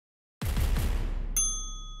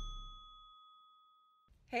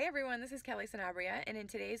Hey everyone, this is Kelly Sanabria, and in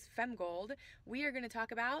today's femgold, we are going to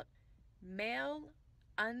talk about male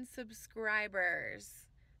unsubscribers.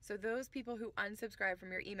 So those people who unsubscribe from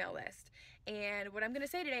your email list. And what I'm going to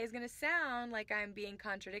say today is going to sound like I'm being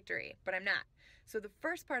contradictory, but I'm not. So the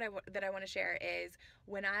first part that I want to share is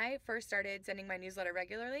when I first started sending my newsletter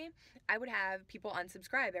regularly, I would have people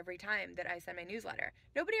unsubscribe every time that I send my newsletter.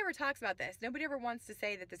 Nobody ever talks about this. Nobody ever wants to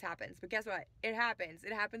say that this happens, but guess what? It happens.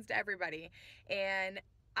 It happens to everybody. And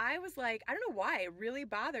I was like, I don't know why, it really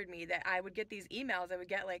bothered me that I would get these emails. I would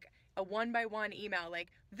get like a one-by-one email, like,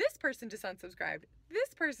 this person just unsubscribed,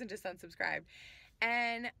 this person just unsubscribed.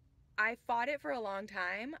 And I fought it for a long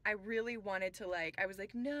time. I really wanted to, I was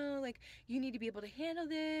like, no, you need to be able to handle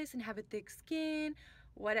this and have a thick skin,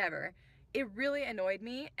 whatever. It really annoyed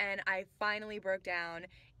me, and I finally broke down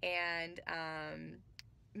and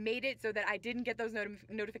made it so that I didn't get those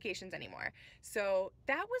notifications anymore. So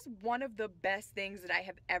that was one of the best things that I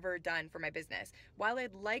have ever done for my business. While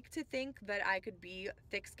I'd like to think that I could be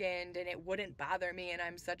thick-skinned and it wouldn't bother me and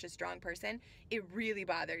I'm such a strong person, it really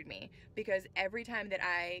bothered me because every time that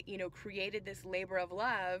I, created this labor of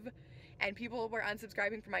love and people were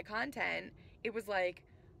unsubscribing from my content, it was like,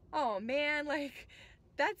 oh man,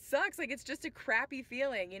 that sucks. It's just a crappy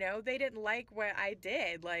feeling, they didn't like what I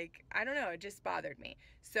did. I don't know, it just bothered me.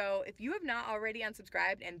 So if you have not already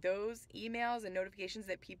unsubscribed, and those emails and notifications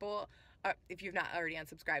that people, if you've not already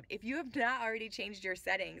unsubscribed, if you have not already changed your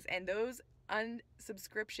settings and those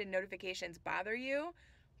unsubscription notifications bother you,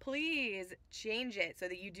 please change it so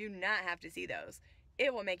that you do not have to see those.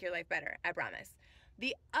 It will make your life better, I promise.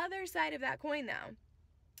 The other side of that coin, though,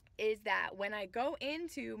 is that when I go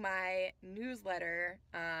into my newsletter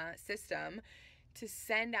system to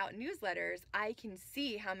send out newsletters, I can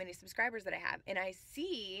see how many subscribers that I have. And I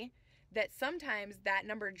see that sometimes that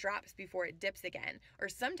number drops before it dips again. Or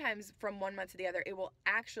sometimes from one month to the other, it will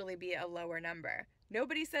actually be a lower number.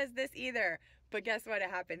 Nobody says this either, but guess what?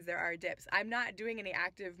 It happens. There are dips. I'm not doing any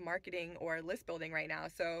active marketing or list building right now.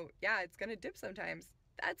 So yeah, it's going to dip sometimes.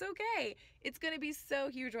 That's okay. It's going to be so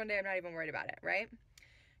huge one day. I'm not even worried about it, right?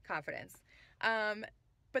 Confidence.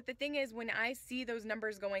 But the thing is, when I see those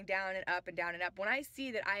numbers going down and up and down and up, when I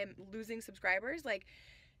see that I am losing subscribers,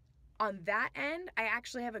 on that end, I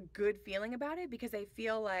actually have a good feeling about it because I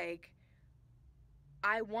feel like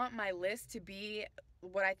I want my list to be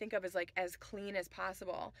what I think of as as clean as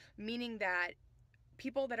possible, meaning that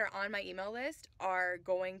people that are on my email list are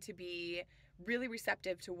going to be really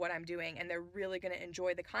receptive to what I'm doing, and they're really going to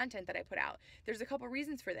enjoy the content that I put out. There's a couple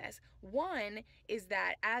reasons for this. One is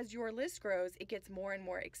that as your list grows, it gets more and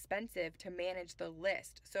more expensive to manage the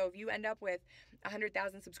list. So if you end up with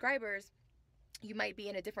 100,000 subscribers, you might be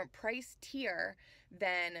in a different price tier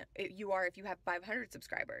than you are if you have 500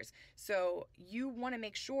 subscribers. So you want to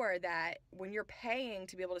make sure that when you're paying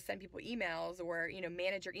to be able to send people emails or,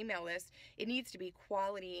 manage your email list, it needs to be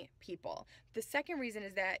quality people. The second reason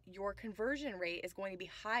is that your conversion rate is going to be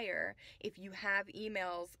higher if you have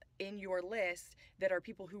emails in your list that are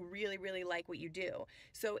people who really, really like what you do.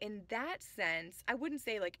 So in that sense, I wouldn't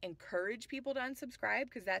say encourage people to unsubscribe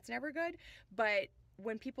because that's never good, but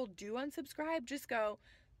when people do unsubscribe, just go,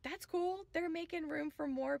 that's cool. They're making room for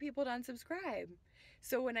more people to unsubscribe.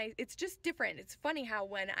 So it's just different. It's funny how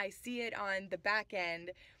when I see it on the back end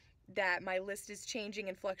that my list is changing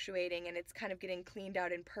and fluctuating and it's kind of getting cleaned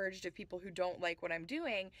out and purged of people who don't like what I'm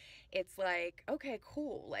doing, it's like, okay,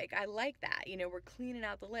 cool. I like that. We're cleaning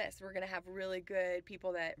out the list. We're going to have really good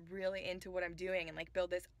people that really into what I'm doing and build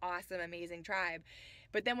this awesome, amazing tribe.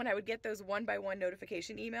 But then when I would get those one-by-one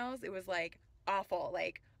notification emails, it was awful.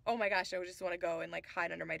 Oh my gosh, I would just want to go and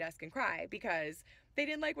hide under my desk and cry because they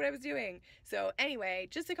didn't like what I was doing. So anyway,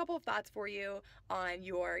 just a couple of thoughts for you on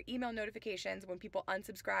your email notifications when people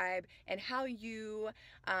unsubscribe and how you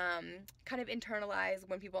kind of internalize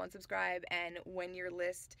when people unsubscribe and when your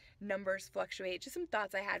list numbers fluctuate. Just some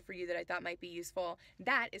thoughts I had for you that I thought might be useful.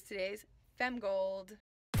 That is today's femgold.